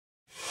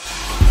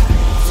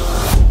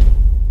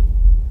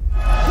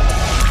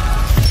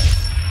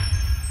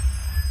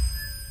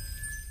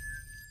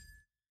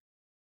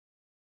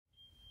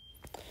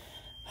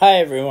Hi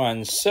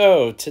everyone.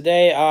 So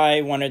today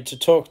I wanted to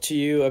talk to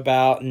you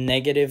about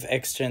negative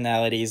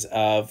externalities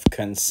of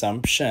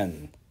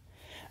consumption.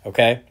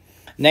 Okay?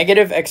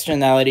 Negative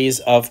externalities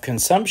of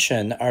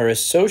consumption are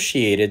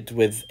associated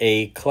with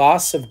a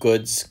class of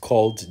goods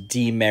called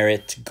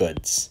demerit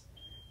goods.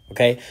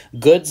 Okay?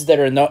 Goods that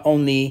are not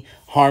only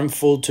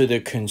harmful to the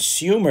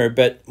consumer,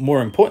 but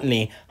more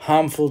importantly,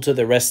 harmful to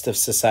the rest of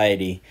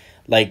society,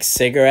 like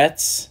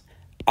cigarettes,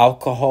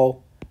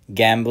 alcohol,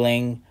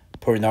 gambling,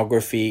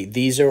 pornography.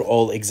 These are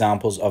all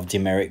examples of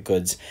demerit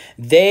goods.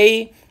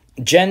 The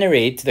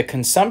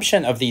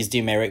consumption of these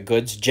demerit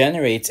goods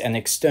generates an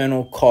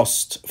external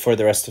cost for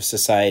the rest of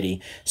society.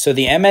 So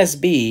the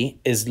MSB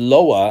is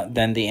lower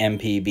than the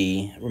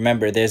MPB.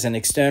 Remember, there's an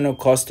external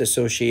cost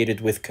associated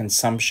with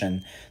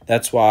consumption.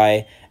 That's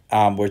why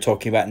we're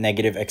talking about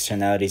negative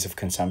externalities of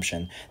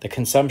consumption. The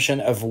consumption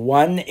of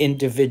one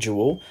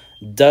individual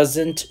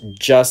doesn't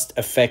just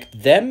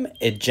affect them,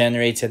 it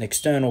generates an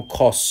external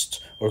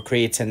cost or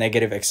creates a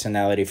negative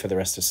externality for the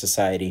rest of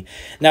society.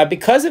 Now,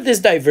 because of this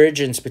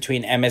divergence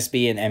between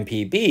MSB and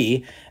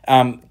MPB,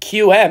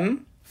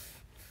 QM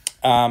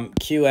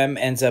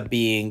ends up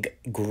being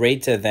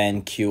greater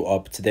than Q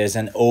opt. There's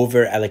an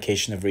over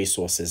allocation of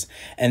resources,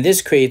 and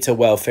this creates a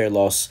welfare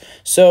loss.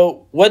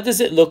 So what does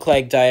it look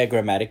like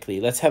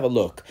diagrammatically? Let's have a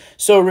look.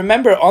 So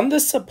remember, on the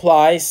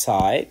supply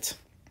side,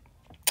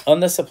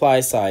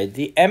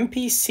 the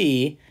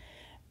MPC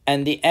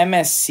and the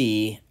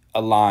MSC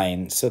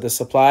align. So the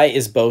supply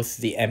is both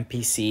the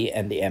MPC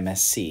and the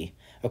MSC.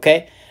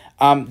 Okay?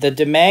 The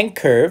demand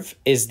curve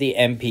is the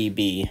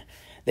MPB.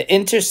 The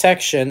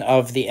intersection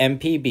of the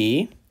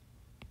MPB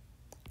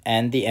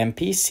and the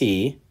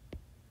MPC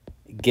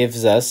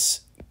gives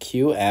us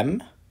QM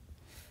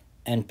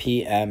and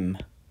PM.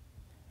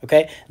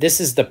 Okay,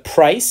 this is the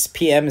price.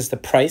 PM is the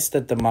price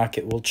that the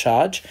market will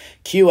charge.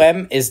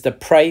 QM is the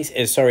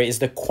is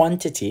the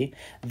quantity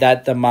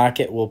that the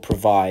market will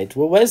provide.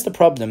 Well, where's the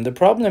problem? The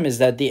problem is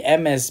that the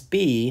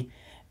MSB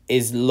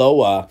is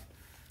lower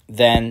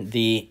than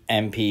the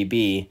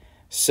MPB.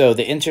 So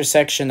the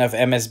intersection of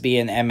MSB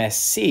and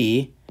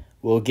MSC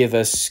will give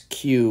us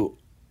Q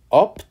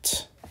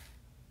opt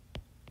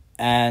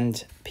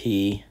and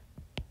P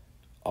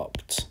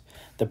opt.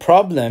 The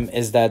problem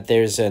is that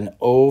there's an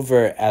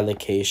over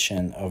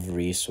allocation of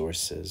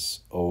resources,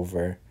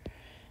 in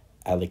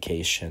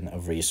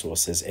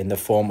the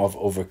form of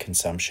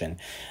overconsumption.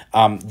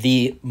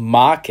 The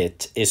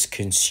market is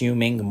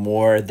consuming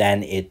more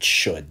than it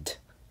should.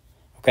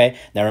 Okay,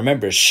 now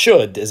remember,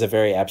 should is a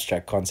very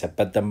abstract concept,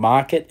 but the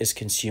market is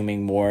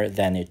consuming more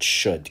than it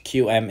should.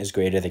 QM is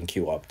greater than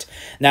Q opt.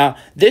 Now,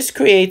 this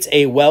creates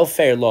a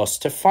welfare loss.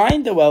 To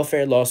find the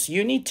welfare loss,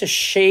 you need to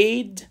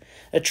shade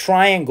a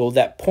triangle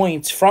that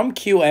points from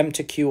QM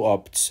to Q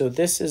opt. So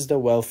this is the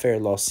welfare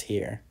loss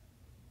here.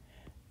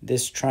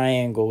 This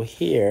triangle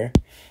here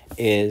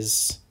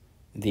is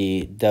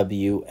the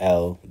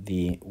WL,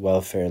 the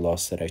welfare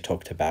loss that I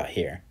talked about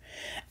here.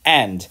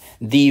 And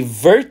the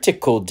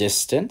vertical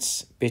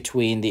distance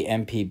between the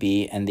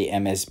MPB and the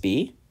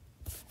MSB,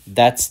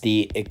 that's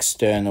the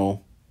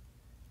external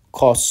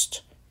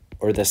cost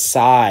or the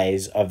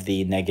size of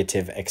the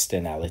negative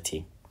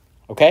externality.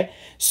 Okay,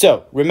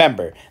 so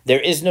remember,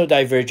 there is no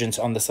divergence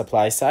on the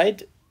supply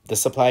side. The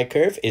supply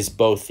curve is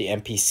both the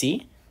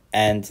MPC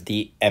and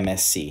the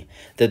MSC.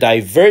 The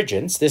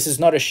divergence, this is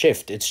not a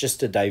shift, it's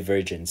just a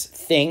divergence.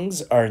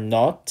 Things are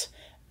not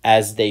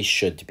as they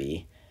should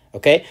be.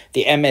 Okay,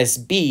 the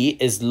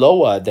MSB is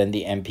lower than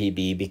the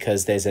MPB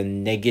because there's a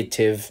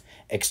negative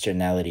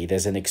externality.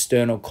 There's an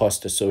external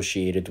cost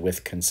associated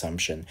with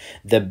consumption.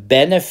 The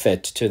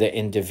benefit to the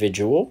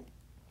individual,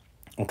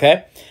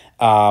 okay,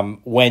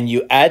 when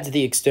you add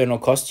the external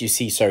cost, you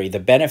see, the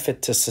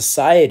benefit to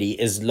society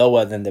is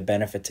lower than the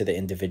benefit to the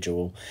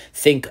individual.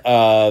 Think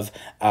of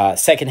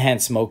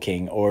secondhand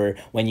smoking, or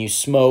when you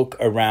smoke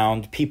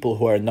around people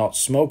who are not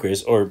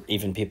smokers, or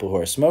even people who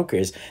are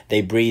smokers,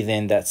 they breathe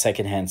in that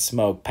secondhand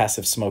smoke.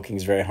 Passive smoking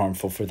is very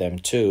harmful for them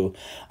too.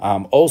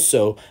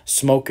 Also,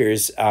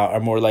 smokers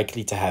are more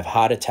likely to have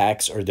heart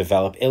attacks or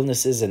develop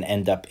illnesses and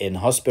end up in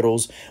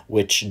hospitals,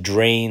 which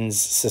drains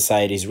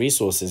society's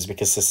resources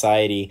because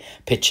society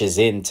pitches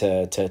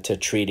into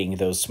treating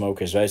those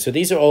smokers, right? So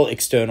these are all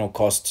external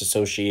costs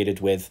associated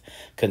with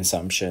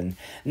consumption.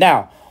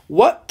 Now,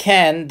 what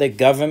can the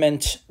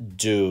government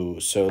do?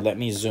 So let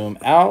me zoom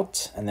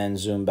out and then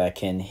zoom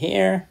back in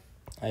here.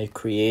 I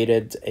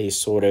created a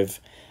sort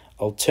of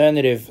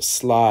alternative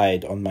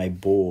slide on my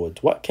board.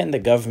 What can the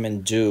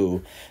government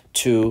do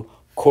to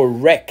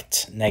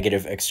correct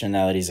negative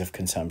externalities of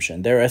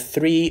consumption? There are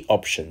three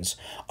options.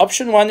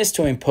 Option one is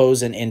to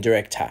impose an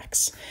indirect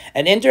tax.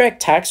 An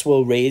indirect tax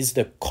will raise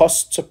the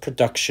costs of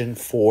production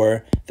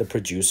for the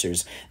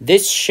producers.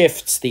 This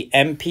shifts the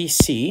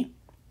MPC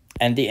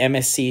and the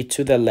MSC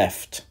to the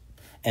left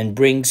and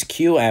brings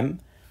QM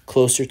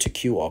closer to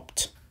Q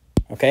opt.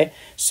 Okay,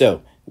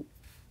 so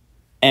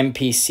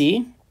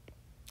MPC,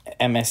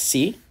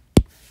 MSC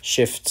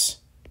shifts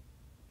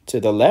to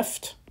the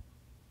left.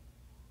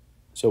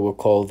 So we'll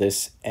call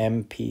this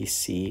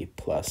MPC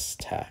plus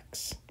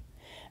tax.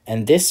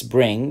 And this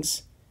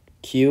brings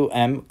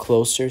QM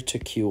closer to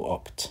Q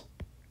opt.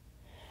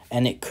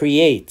 And it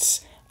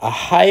creates a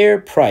higher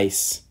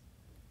price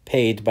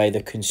paid by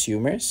the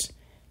consumers,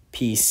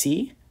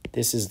 PC.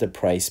 This is the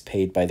price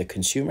paid by the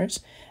consumers.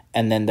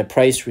 And then the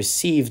price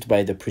received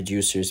by the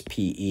producers,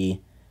 PE,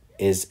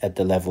 is at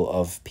the level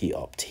of P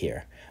opt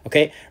here.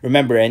 Okay,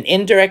 remember, an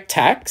indirect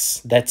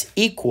tax that's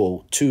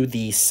equal to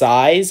the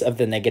size of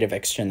the negative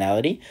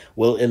externality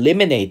will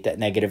eliminate that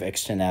negative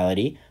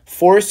externality,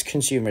 force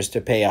consumers to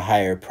pay a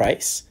higher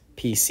price,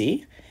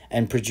 PC,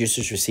 and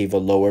producers receive a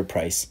lower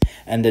price.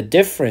 And the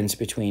difference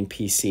between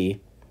PC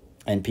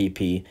and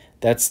PP,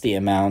 that's the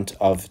amount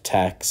of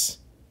tax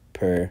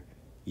per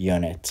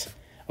unit.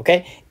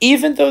 Okay,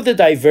 even though the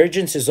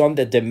divergence is on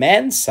the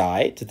demand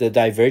side, the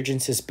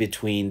divergence is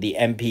between the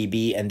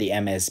MPB and the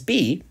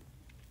MSB,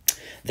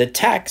 the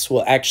tax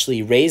will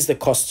actually raise the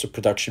costs of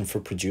production for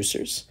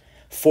producers,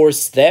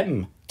 force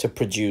them to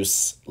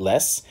produce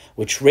less,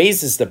 which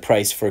raises the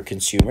price for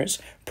consumers.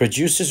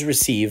 Producers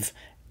receive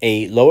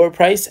a lower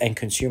price and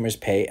consumers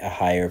pay a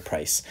higher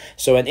price.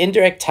 So an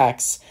indirect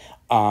tax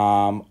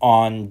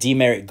on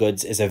demerit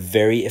goods is a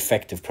very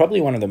effective, probably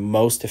one of the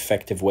most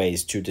effective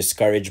ways to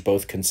discourage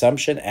both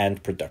consumption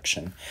and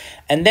production.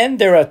 And then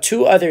there are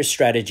two other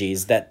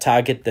strategies that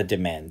target the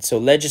demand. So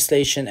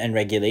legislation and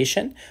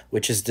regulation,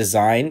 which is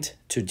designed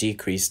to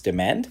decrease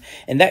demand.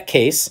 In that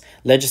case,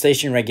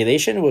 legislation and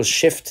regulation will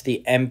shift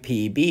the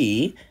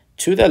MPB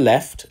to the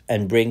left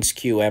and brings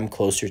QM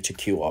closer to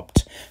Q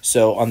opt.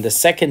 So on the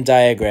second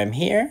diagram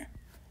here,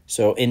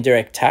 so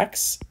indirect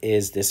tax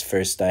is this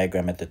first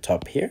diagram at the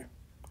top here.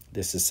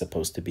 This is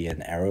supposed to be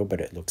an arrow,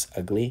 but it looks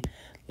ugly.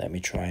 Let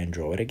me try and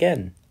draw it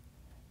again.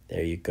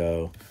 There you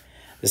go.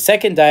 The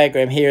second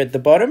diagram here at the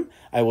bottom,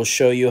 I will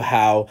show you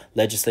how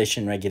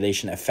legislation and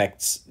regulation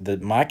affects the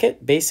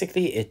market.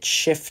 Basically, it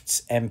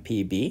shifts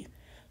MPB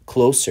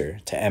closer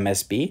to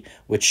MSB,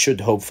 which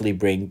should hopefully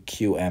bring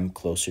QM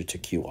closer to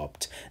Q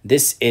opt.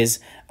 This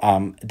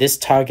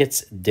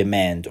targets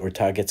demand or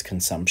targets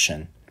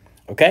consumption.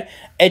 Okay,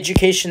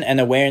 education and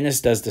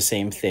awareness does the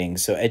same thing.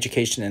 So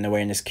education and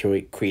awareness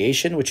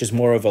creation, which is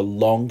more of a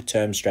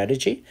long-term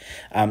strategy,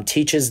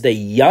 teaches the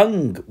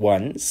young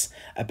ones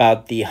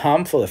about the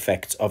harmful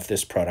effects of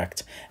this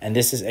product. And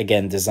this is,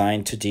 again,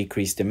 designed to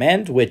decrease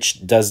demand,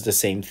 which does the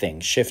same thing,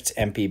 shifts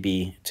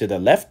MPB to the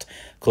left,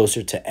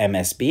 closer to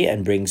MSB,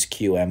 and brings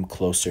QM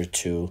closer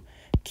to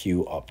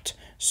Q opt.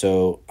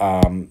 So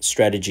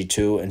strategy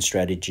 2 and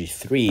strategy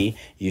 3,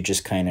 you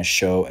just kind of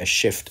show a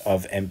shift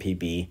of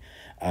MPB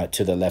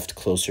to the left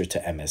closer to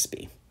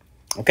MSB.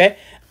 Okay,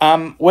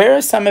 where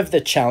are some of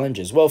the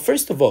challenges? Well,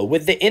 first of all,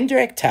 with the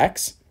indirect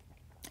tax,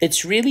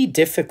 it's really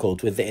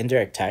difficult with the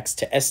indirect tax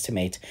to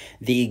estimate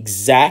the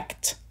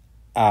exact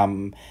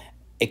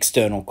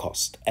external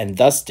cost and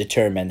thus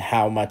determine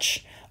how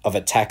much of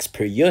a tax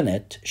per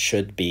unit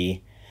should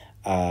be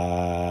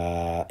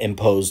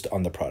imposed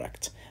on the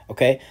product.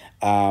 Okay,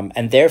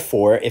 and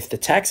therefore, if the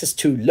tax is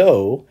too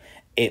low,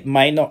 it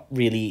might not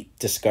really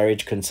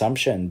discourage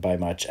consumption by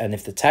much. And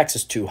if the tax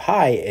is too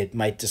high, it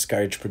might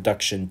discourage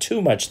production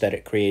too much that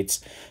it creates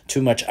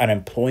too much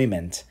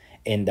unemployment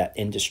in that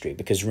industry.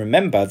 Because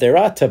remember, there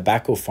are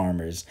tobacco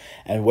farmers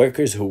and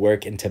workers who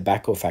work in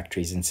tobacco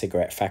factories and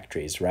cigarette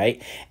factories, right?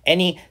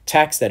 Any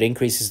tax that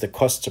increases the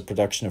costs of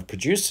production of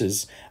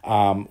producers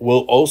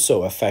will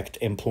also affect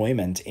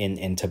employment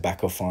in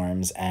tobacco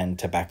farms and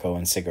tobacco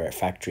and cigarette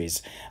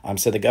factories.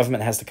 So the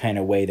government has to kind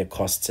of weigh the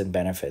costs and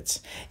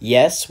benefits.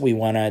 Yes, we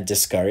want to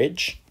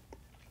discourage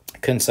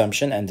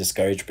consumption and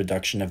discourage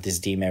production of these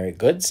demerit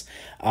goods,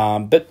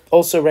 but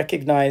also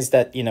recognize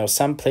that, you know,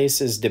 some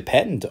places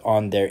depend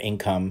on their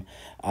income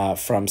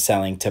from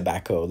selling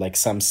tobacco. Like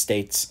some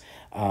states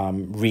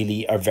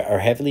really are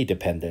heavily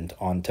dependent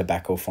on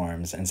tobacco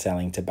farms and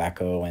selling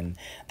tobacco, and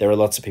there are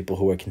lots of people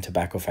who work in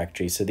tobacco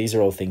factories. So these are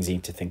all things you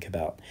need to think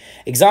about.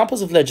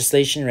 Examples of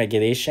legislation and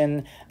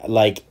regulation,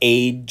 like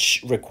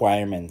age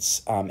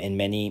requirements. In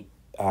many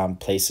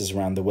places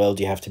around the world,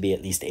 you have to be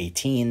at least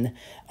 18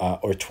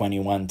 or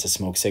 21 to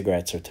smoke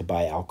cigarettes or to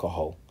buy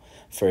alcohol.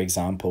 For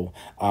example,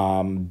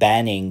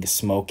 banning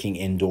smoking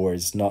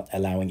indoors, not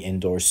allowing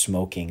indoor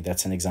smoking.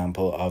 That's an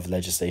example of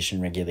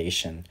legislation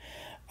regulation.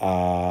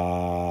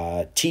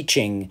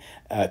 Teaching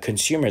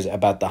consumers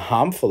about the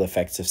harmful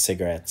effects of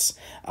cigarettes,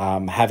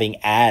 having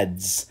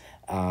ads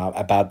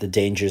about the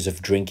dangers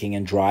of drinking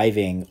and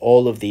driving.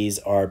 All of these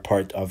are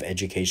part of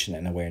education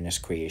and awareness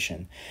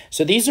creation.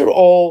 So these are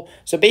all,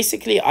 so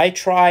basically I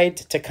tried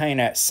to kind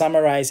of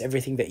summarize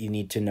everything that you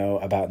need to know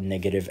about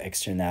negative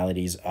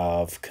externalities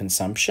of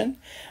consumption.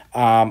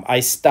 I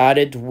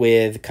started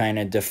with kind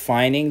of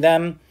defining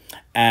them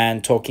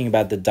and talking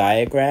about the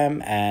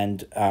diagram,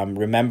 and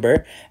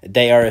remember,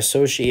 they are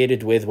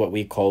associated with what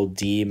we call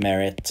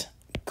demerit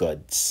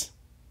goods.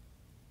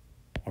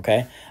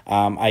 Okay,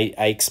 I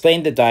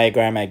explained the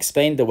diagram, I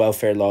explained the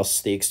welfare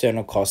loss, the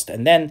external cost,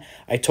 and then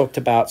I talked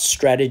about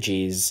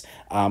strategies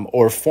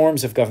or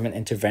forms of government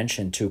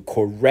intervention to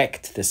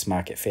correct this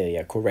market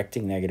failure,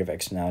 correcting negative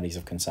externalities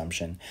of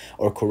consumption,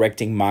 or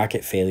correcting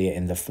market failure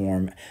in the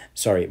form,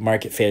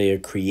 market failure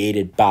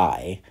created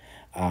by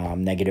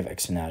negative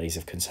externalities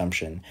of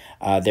consumption.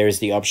 There's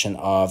the option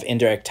of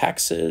indirect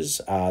taxes,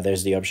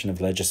 there's the option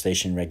of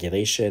legislation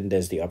regulation,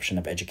 there's the option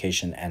of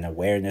education and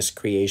awareness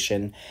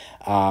creation.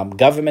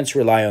 Governments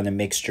rely on a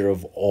mixture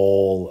of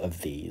all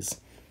of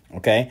these.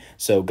 Okay,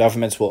 so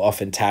governments will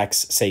often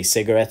tax, say,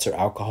 cigarettes or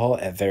alcohol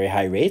at very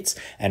high rates,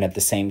 and at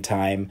the same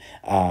time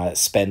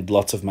spend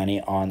lots of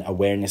money on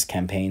awareness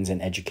campaigns and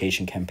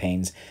education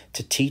campaigns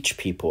to teach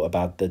people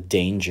about the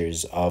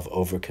dangers of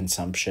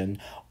overconsumption,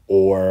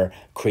 or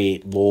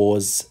create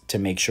laws to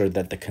make sure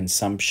that the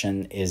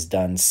consumption is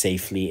done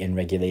safely in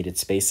regulated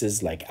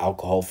spaces, like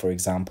alcohol, for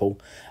example.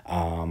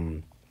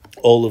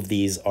 All of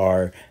these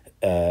are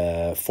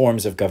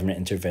forms of government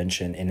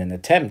intervention in an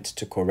attempt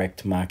to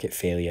correct market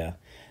failure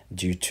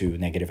due to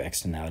negative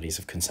externalities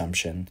of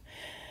consumption.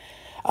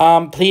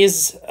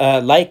 Please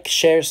like,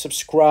 share,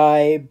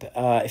 subscribe.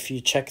 If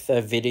you check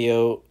the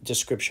video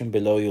description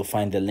below, you'll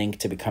find the link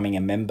to becoming a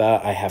member.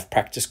 I have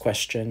practice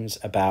questions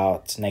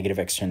about negative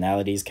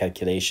externalities,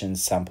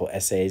 calculations, sample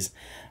essays.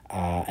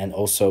 And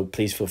also,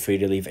 please feel free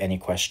to leave any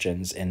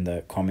questions in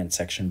the comment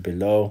section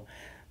below.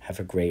 Have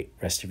a great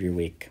rest of your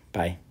week.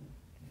 Bye.